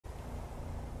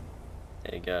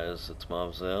Hey guys, it's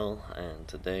Mobzell, and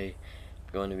today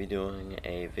I'm going to be doing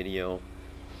a video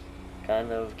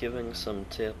kind of giving some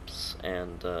tips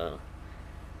and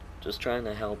just trying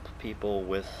to help people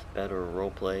with better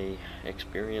roleplay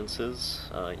experiences.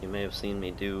 You may have seen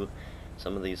me do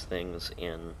some of these things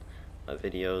in my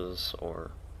videos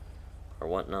or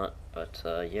whatnot, but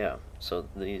yeah, so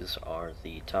these are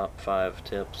the top 5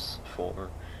 tips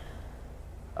for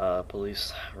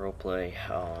police roleplay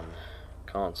on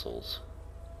consoles.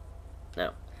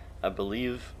 Now, I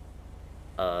believe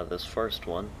this first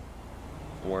one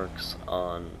works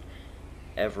on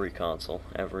every console,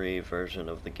 every version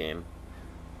of the game.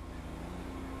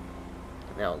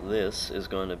 Now, this is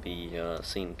going to be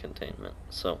scene containment.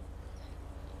 So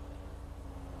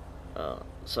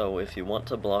if you want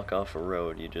to block off a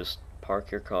road, you just park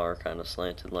your car kind of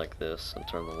slanted like this and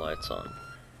turn the lights on.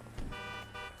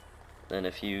 Then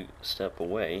if you step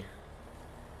away,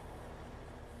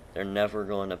 they're never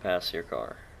going to pass your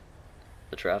car.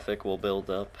 The traffic will build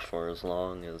up for as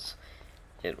long as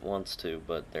it wants to,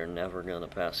 but they're never going to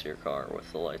pass your car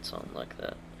with the lights on like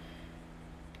that.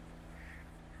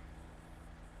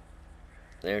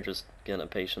 They're just going to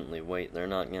patiently wait. They're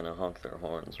not going to honk their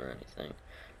horns or anything.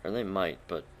 Or they might,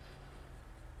 but...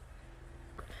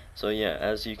 So yeah,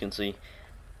 as you can see,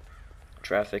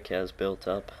 traffic has built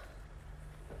up,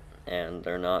 and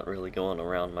they're not really going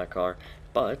around my car.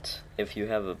 But if you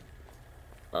have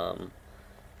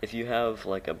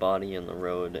like a body in the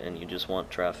road and you just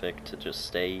want traffic to just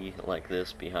stay like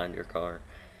this behind your car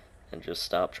and just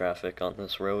stop traffic on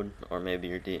this road, or maybe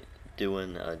you're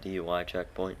doing a DUI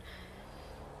checkpoint,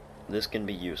 this can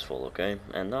be useful, okay?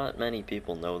 And not many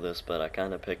people know this, but I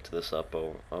kind of picked this up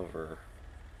over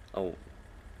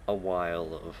a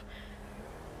while of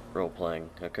role-playing,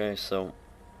 okay? So,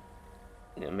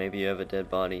 you know, maybe you have a dead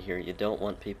body here, you don't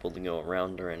want people to go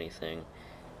around or anything,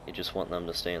 you just want them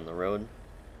to stay in the road.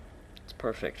 It's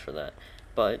perfect for that.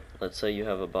 But, let's say you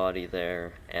have a body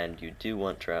there, and you do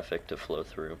want traffic to flow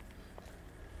through.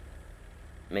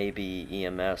 Maybe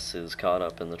EMS is caught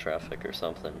up in the traffic or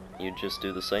something. You just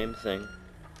do the same thing,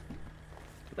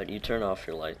 but you turn off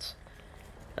your lights,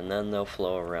 and then they'll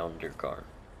flow around your car.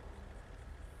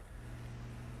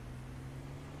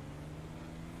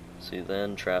 See,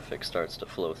 then traffic starts to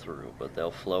flow through, but they'll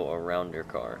flow around your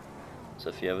car. So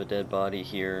if you have a dead body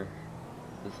here,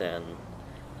 then,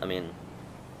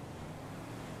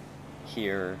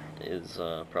 here is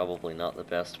probably not the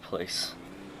best place.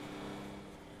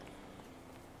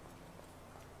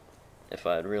 If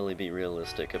I'd really be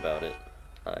realistic about it,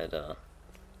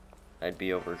 I'd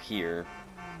be over here,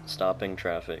 stopping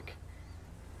traffic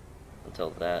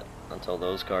until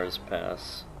those cars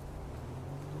pass,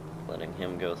 letting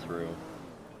him go through,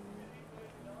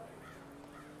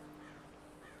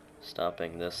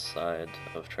 stopping this side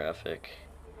of traffic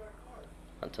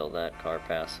until that car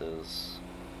passes,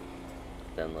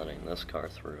 then letting this car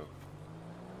through.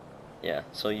 Yeah,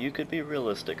 so you could be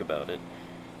realistic about it.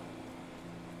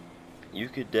 You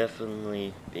could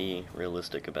definitely be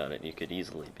realistic about it. You could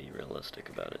easily be realistic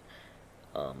about it.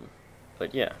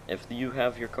 But yeah, if you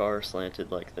have your car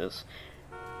slanted like this,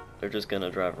 they're just gonna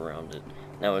drive around it.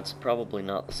 Now, it's probably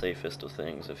not the safest of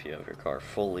things if you have your car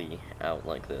fully out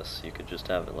like this. You could just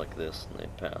have it like this and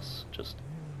they'd pass just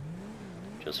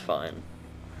fine.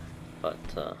 But,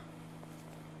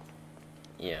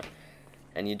 yeah.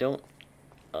 And you don't,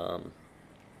 let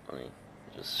me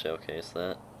just showcase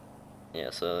that.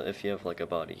 Yeah, so if you have like a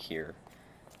body here,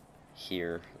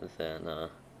 then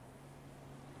you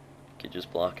could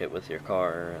just block it with your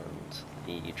car and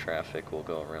the traffic will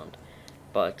go around.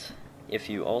 But if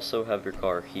you also have your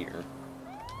car here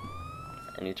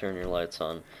and you turn your lights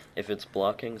on, if it's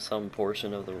blocking some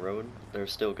portion of the road, they're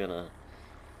still going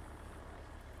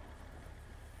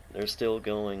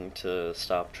to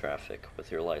stop traffic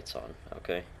with your lights on,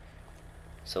 okay?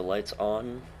 So lights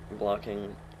on,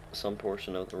 blocking some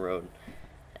portion of the road,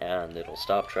 and it'll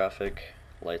stop traffic.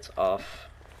 Lights off,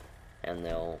 and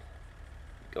they'll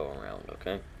go around,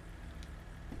 okay?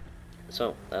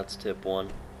 So, that's tip 1.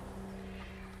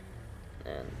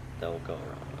 And they'll go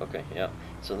around. Okay, yeah.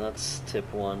 So that's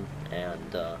tip 1,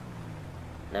 and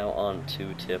now on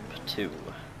to tip 2.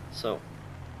 So,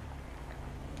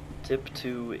 tip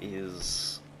 2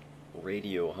 is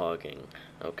radio hogging,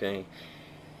 okay?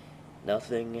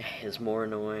 Nothing is more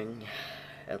annoying,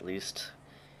 at least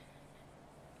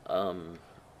as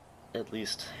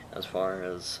far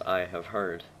as I have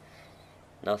heard.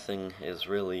 Nothing is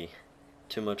really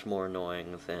too much more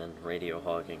annoying than radio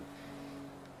hogging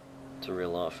to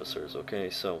real officers, okay?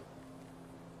 So,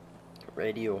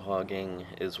 radio hogging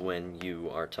is when you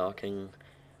are talking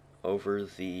over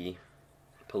the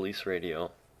police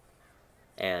radio,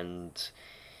 and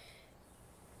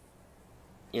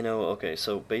you know, okay,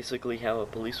 so basically how a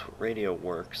police radio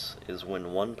works is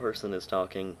when one person is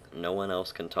talking, no one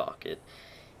else can talk.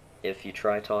 If you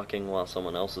try talking while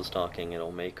someone else is talking,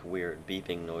 it'll make weird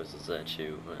beeping noises at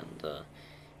you, and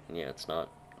yeah, it's not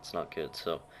good.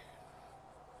 So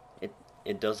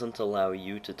it doesn't allow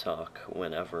you to talk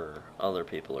whenever other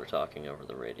people are talking over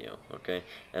the radio, okay?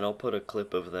 And I'll put a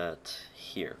clip of that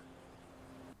here.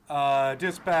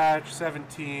 Dispatch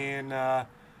 17.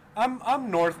 I'm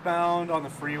northbound on the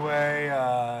freeway,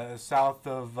 south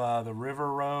of the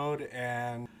River Road,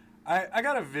 and I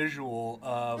got a visual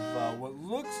of what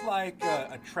looks like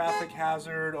a traffic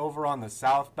hazard over on the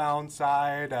southbound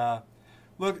side.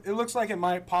 It looks like it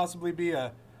might possibly be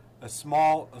a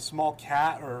small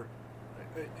cat, or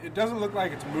it doesn't look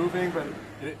like it's moving, but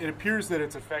it appears that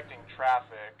it's affecting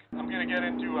traffic. I'm gonna get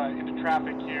into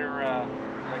traffic here. I'm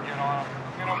gonna go ahead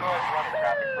and run a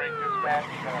traffic break dispatch.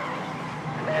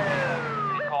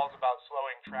 Any calls about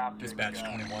slowing traffic. Dispatch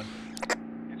 21.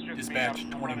 It's just Dispatch me.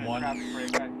 I'm 21. running a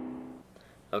traffic break.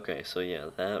 Okay, so yeah,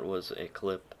 that was a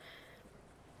clip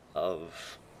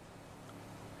of...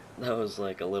 That was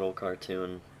like a little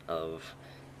cartoon of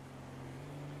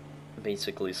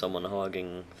basically someone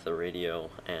hogging the radio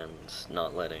and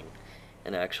not letting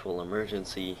an actual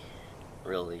emergency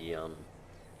really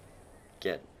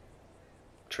get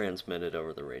transmitted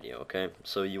over the radio, okay?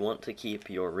 So you want to keep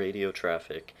your radio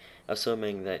traffic,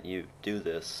 assuming that you do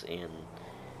this in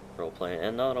roleplay,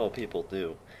 and not all people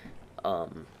do,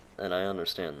 and I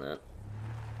understand that.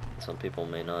 Some people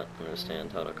may not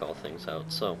understand how to call things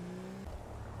out, so...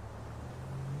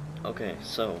 Okay,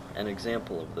 so, an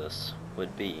example of this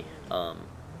would be, so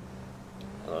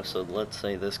let's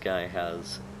say this guy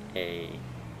has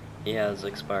he has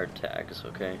expired tags,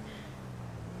 okay?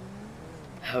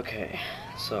 Okay,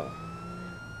 so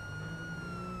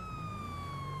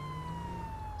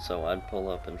I'd pull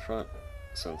up in front,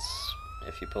 since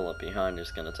if you pull up behind,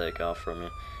 it's gonna take off from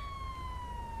you.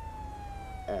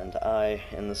 And I,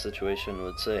 in this situation,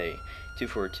 would say,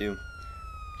 242,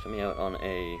 show me out on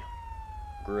a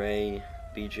gray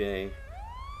BJ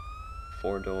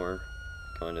 4-door,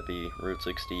 going to be Route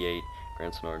 68,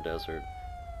 Grand Sonora Desert,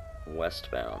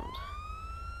 westbound.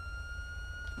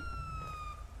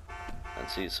 And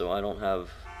see, so I don't have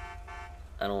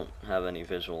any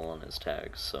visual on his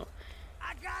tags, so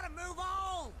I gotta move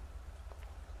on.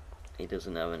 he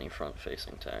doesn't have any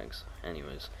front-facing tags.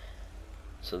 Anyways,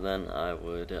 so then I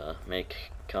would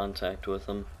make contact with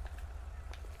him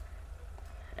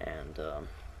and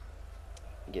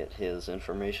get his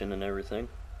information and everything.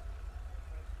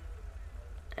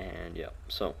 And yeah,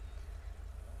 so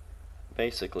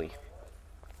basically,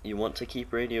 you want to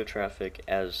keep radio traffic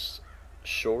as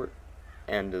short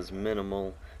and as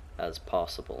minimal as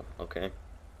possible, okay?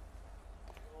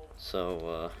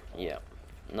 So, yeah,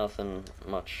 nothing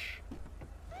much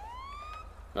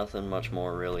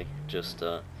more really, just,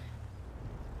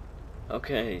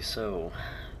 okay, so,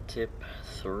 tip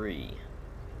 3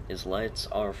 is lights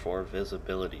are for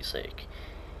visibility's sake.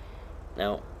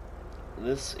 Now,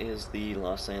 this is the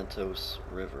Los Santos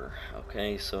River,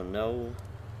 okay, so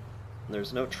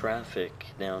there's no traffic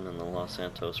down in the Los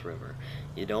Santos River.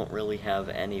 You don't really have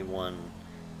any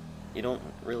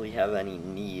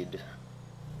need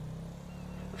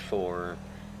for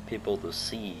people to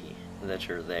see that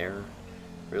you're there,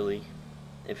 really,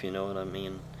 if you know what I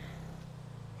mean.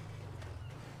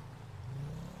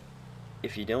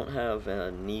 If you don't have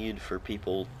a need for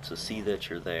people to see that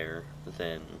you're there,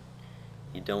 then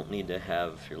you don't need to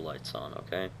have your lights on,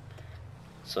 okay?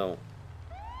 So,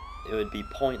 it would be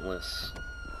pointless.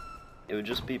 It would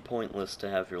just be pointless to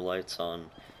have your lights on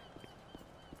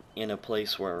in a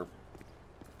place where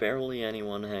barely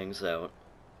anyone hangs out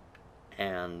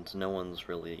and no one's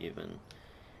really even...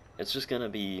 It's just gonna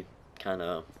be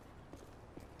kinda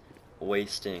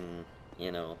wasting,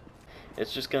 you know...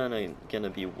 It's just gonna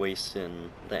be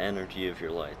wasting the energy of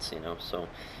your lights, you know? So,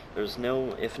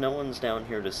 if no one's down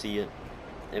here to see it,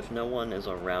 if no one is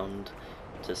around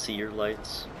to see your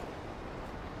lights,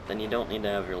 then you don't need to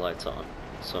have your lights on.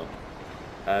 So,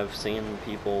 I've seen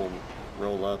people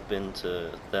roll up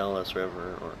into the LS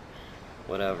River or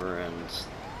whatever, and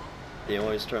they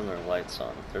always turn their lights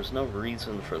on. There's no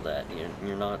reason for that.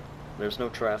 There's no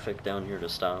traffic down here to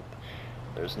stop.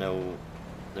 There's no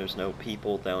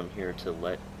people down here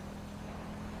to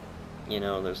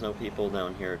there's no people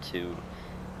down here to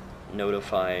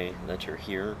notify that you're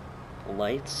here.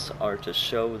 Lights are to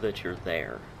show that you're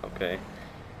there, okay?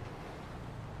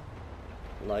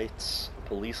 Lights,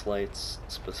 police lights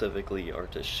specifically, are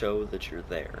to show that you're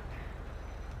there.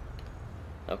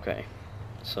 Okay,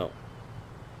 So,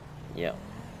 yeah.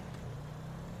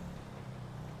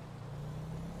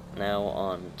 Now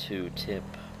on to tip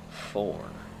 4.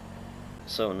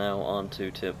 So now on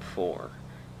to tip 4.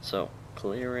 So,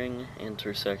 clearing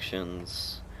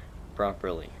intersections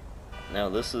properly. Now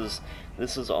this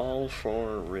is all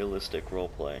for realistic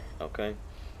roleplay, okay?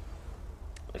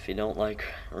 If you don't like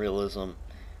realism,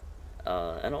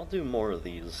 and I'll do more of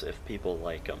these if people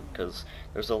like them, because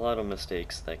there's a lot of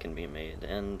mistakes that can be made,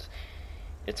 and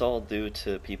it's all due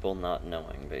to people not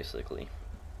knowing, basically.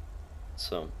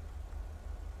 So,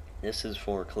 this is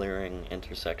for clearing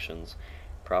intersections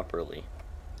properly.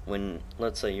 When,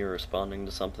 let's say you're responding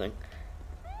to something,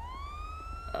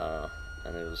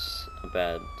 and it was a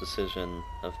bad decision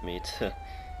of me to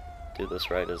do this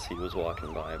right as he was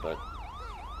walking by, but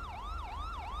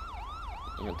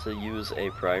to use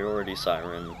a priority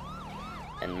siren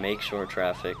and make sure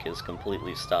traffic is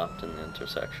completely stopped in the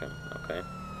intersection, okay?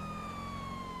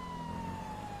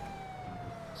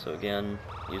 So again,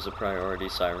 use a priority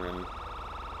siren.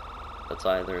 That's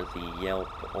either the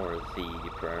Yelp or the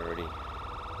priority,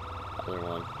 other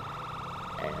one,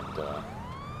 and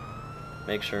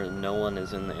make sure no one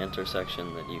is in the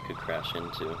intersection that you could crash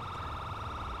into.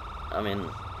 I mean,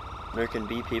 there can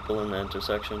be people in the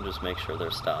intersection, just make sure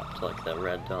they're stopped, like that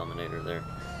red Dominator there.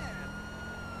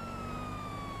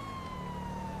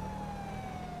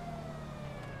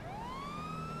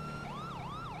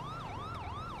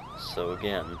 So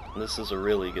again, this is a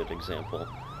really good example.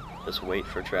 Just wait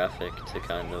for traffic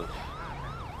to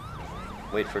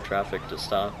wait for traffic to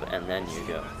stop, and then you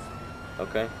go.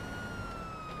 Okay?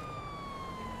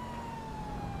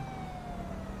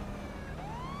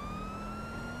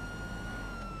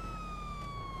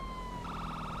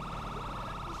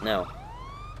 Now,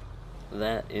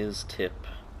 that is tip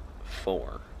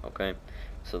 4, okay?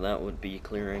 So that would be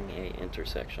clearing a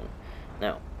intersection.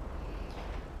 Now,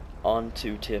 on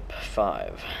to tip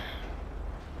 5.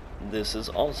 This is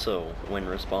also when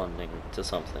responding to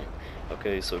something.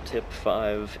 Okay, so tip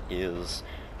 5 is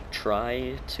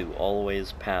try to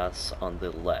always pass on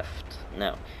the left.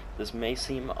 Now, this may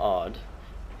seem odd,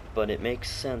 but it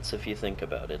makes sense if you think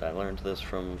about it. I learned this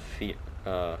from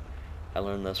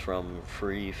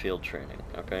free field training,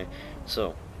 okay?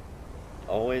 So,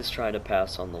 always try to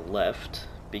pass on the left,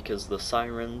 because the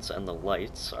sirens and the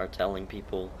lights are telling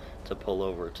people to pull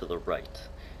over to the right,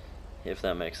 if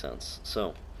that makes sense.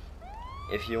 So,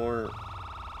 if you're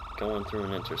going through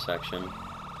an intersection,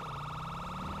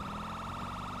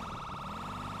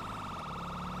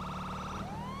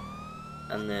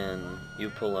 and then you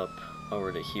pull up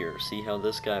over to here, see how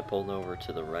this guy pulled over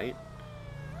to the right?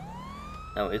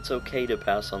 Now, it's okay to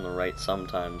pass on the right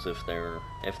sometimes if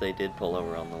they did pull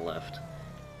over on the left.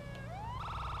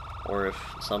 Or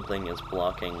if something is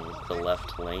blocking the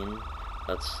left lane,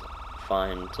 that's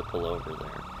fine to pull over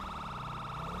there.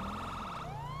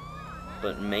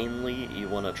 But mainly, you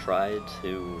want to try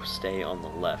to stay on the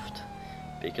left,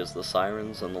 because the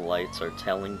sirens and the lights are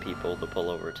telling people to pull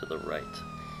over to the right,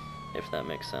 if that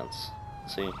makes sense.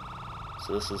 See?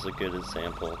 So this is a good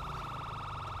example.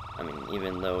 I mean,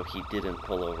 even though he didn't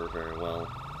pull over very well,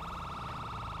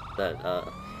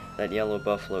 that yellow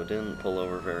buffalo didn't pull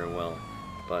over very well,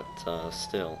 but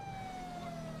still,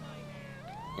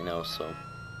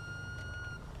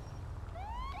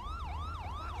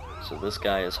 so this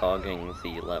guy is hogging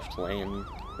the left lane.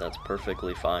 That's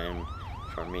perfectly fine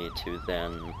for me to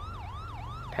then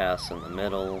pass in the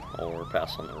middle or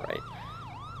pass on the right.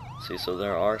 See, so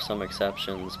there are some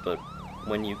exceptions, but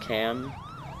when you can,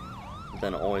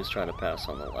 then always try to pass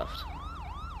on the left.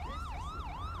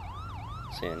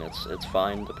 See, and it's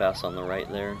fine to pass on the right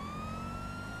there.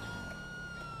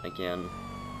 Again,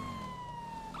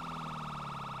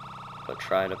 but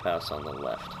try to pass on the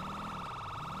left.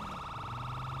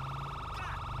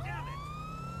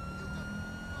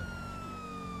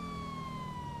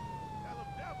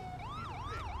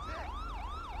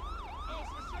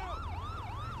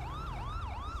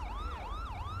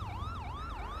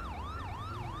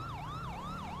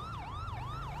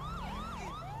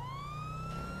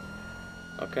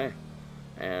 Okay,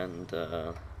 and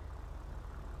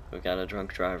we got a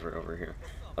drunk driver over here.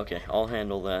 Okay, I'll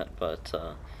handle that, but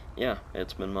yeah,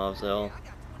 it's been Mavzel.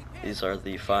 These are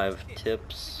the 5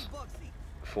 tips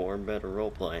for better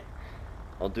roleplay.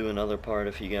 I'll do another part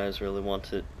if you guys really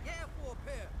want it,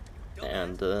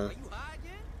 and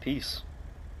peace.